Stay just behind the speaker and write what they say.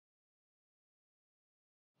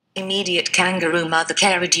Immediate kangaroo mother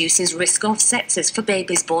care reduces risk of sepsis for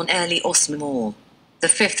babies born early or small. The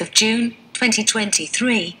 5th of June,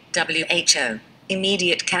 2023, WHO.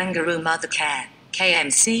 Immediate kangaroo mother care,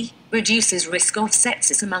 KMC, reduces risk of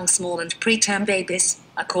sepsis among small and preterm babies,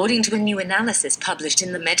 according to a new analysis published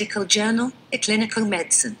in the medical journal, Clinical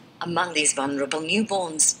Medicine. Among these vulnerable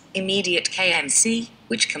newborns, immediate KMC,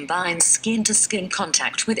 which combines skin-to-skin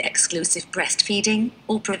contact with exclusive breastfeeding,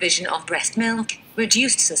 or provision of breast milk,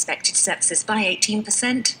 reduced suspected sepsis by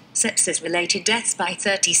 18%, sepsis-related deaths by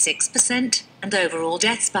 36%, and overall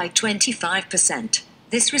deaths by 25%.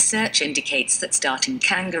 This research indicates that starting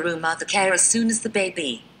kangaroo mother care as soon as the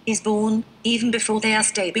baby is born, even before they are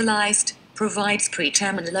stabilized, provides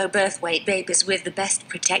preterm and low birth weight babies with the best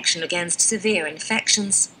protection against severe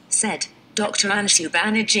infections, said Dr. Anshu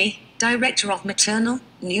Banerjee, Director of Maternal,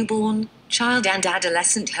 Newborn, Child and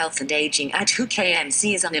Adolescent Health and Aging at WHO.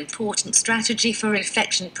 KMC is an important strategy for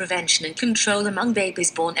infection prevention and control among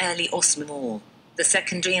babies born early or small. The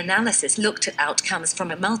secondary analysis looked at outcomes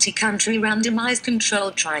from a multi-country randomized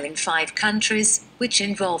controlled trial in 5 countries, which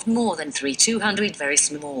involved more than 3,200 very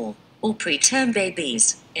small or preterm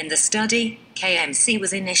babies. In the study, KMC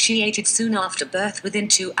was initiated soon after birth within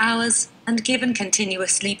 2 hours, and given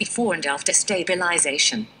continuously before and after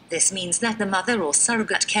stabilization. This means that the mother or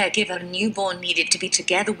surrogate caregiver and newborn needed to be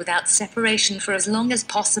together without separation for as long as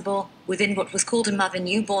possible, within what was called a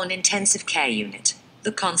mother-newborn intensive care unit.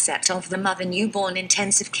 The concept of the mother-newborn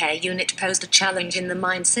intensive care unit posed a challenge in the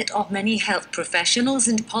mindset of many health professionals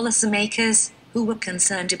and policymakers, who were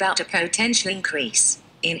concerned about a potential increase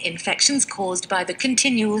in infections caused by the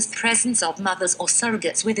continuous presence of mothers or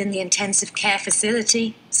surrogates within the intensive care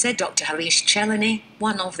facility, said Dr. Harish Chelani,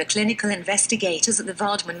 one of the clinical investigators at the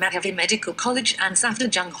Vardhman Madhavi Medical College and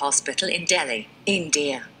Safdarjung Hospital in Delhi,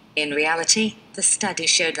 India. In reality, the study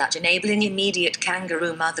showed that enabling immediate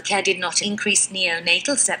kangaroo mother care did not increase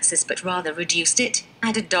neonatal sepsis but rather reduced it,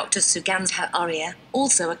 added Dr. Sugandha Arya,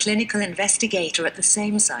 also a clinical investigator at the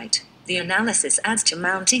same site. The analysis adds to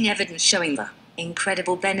mounting evidence showing the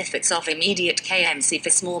incredible benefits of immediate KMC for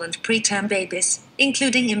small and preterm babies,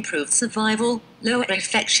 including improved survival, lower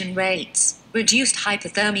infection rates, reduced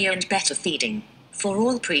hypothermia and better feeding. For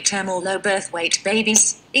all preterm or low birth weight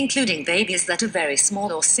babies, including babies that are very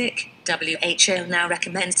small or sick, WHO now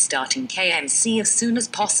recommends starting KMC as soon as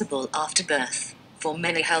possible after birth. For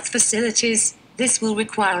many health facilities, this will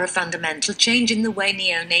require a fundamental change in the way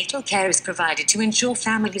neonatal care is provided to ensure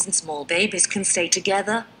families and small babies can stay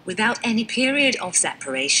together without any period of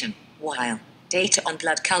separation. While data on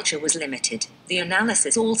blood culture was limited, the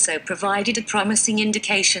analysis also provided a promising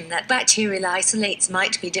indication that bacterial isolates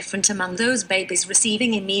might be different among those babies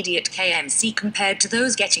receiving immediate KMC compared to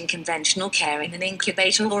those getting conventional care in an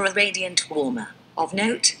incubator or a radiant warmer. Of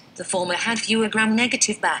note, the former had fewer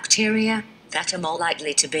gram-negative bacteria that are more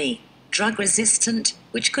likely to be drug-resistant,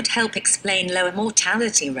 which could help explain lower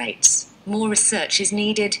mortality rates. More research is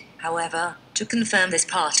needed, however, to confirm this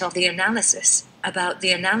part of the analysis. About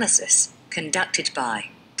the analysis, conducted by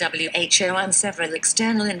WHO and several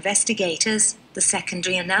external investigators, the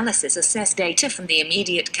secondary analysis assessed data from the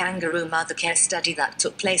immediate Kangaroo Mother Care Study that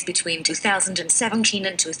took place between 2017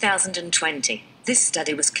 and 2020. This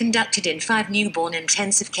study was conducted in 5 newborn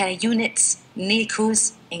intensive care units,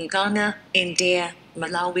 NICUs, in Ghana, India,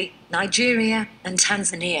 Malawi, Nigeria, and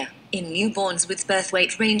Tanzania, in newborns with birth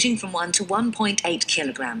weight ranging from 1 to 1.8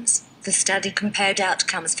 kilograms. The study compared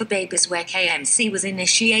outcomes for babies where KMC was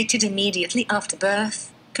initiated immediately after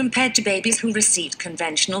birth, compared to babies who received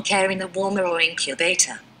conventional care in a warmer or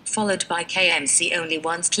incubator, followed by KMC only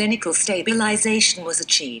once clinical stabilization was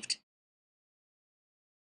achieved.